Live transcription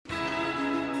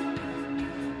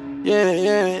Yeah,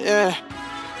 yeah, yeah.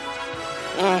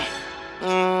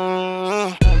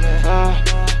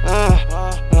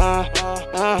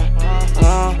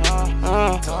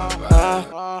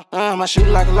 My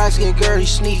shooter like a light-skinned girl, you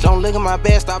sneak. Don't look at my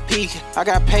bed, stop peeking. I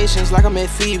got patience like I'm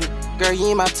at fever. Girl, you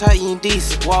ain't my type, you ain't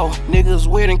decent. Whoa, niggas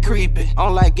weird and creepy. I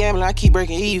don't like gambling, I keep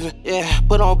breaking even. Yeah,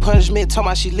 put on punishment, talking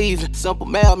about she leaving. Simple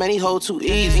mail, man, these hoes too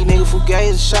easy. These niggas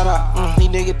fugazi, shout out. These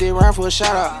niggas did run for a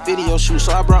shout out. Video shoot,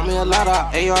 so I brought me a lot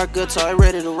out. AR good, so I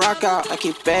ready to rock out. I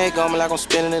keep bag on me like I'm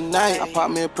spending the night. I pop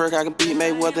me a perk, I can beat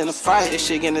Mayweather in a fight. This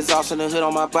shit getting exhausted, the hood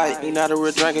on my bike. He not a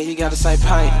real drinker, he got the same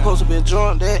pint. Supposed to be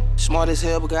drunk that. Smart as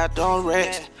hell, but got dumb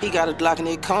racks. He got a Glock and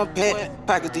it compact.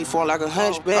 Pockets deformed like a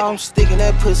hunchback. I'm sticking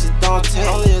that pussy, don't take.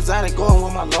 Only exotic going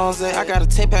with my lungs at. I got a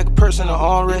 10-pack of purse in the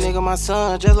armrest. Nigga, my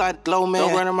son, just like the glow man.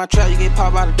 Don't run in my trap, you get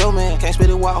popped by the dough man. Can't spit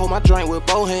it while I hold my drink with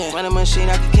both hands. Running machine,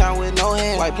 I can count with no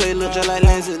hand. White play look just like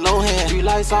Lindsay Lohan. 3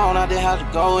 lights on, I did have to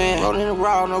go in. Rollin' the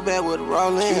raw, no bad with a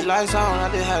rollin'. 3 lights on,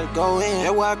 I did have to go in.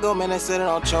 Everywhere I go, man, they said it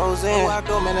on chosen. Everywhere I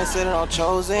go, man, they said it on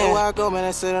chosen. Everywhere I go, man,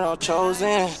 they said it on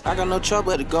chosen. I got no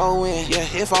trouble to go in. Yeah,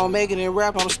 if I don't make it in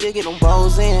rap, I'ma stick it on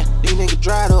bows in. These niggas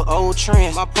dry to old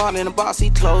trends. My partner in the box, he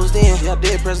closed in. Yeah,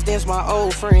 dead presidents, my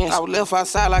old friends. I was left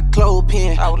outside like CLOTHE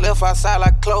pen. I was left outside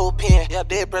like CLOTHE pen. Yeah,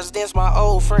 dead presidents, my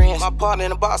old friends. My partner in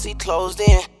the box, he closed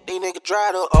in. These niggas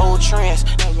dry to old trends.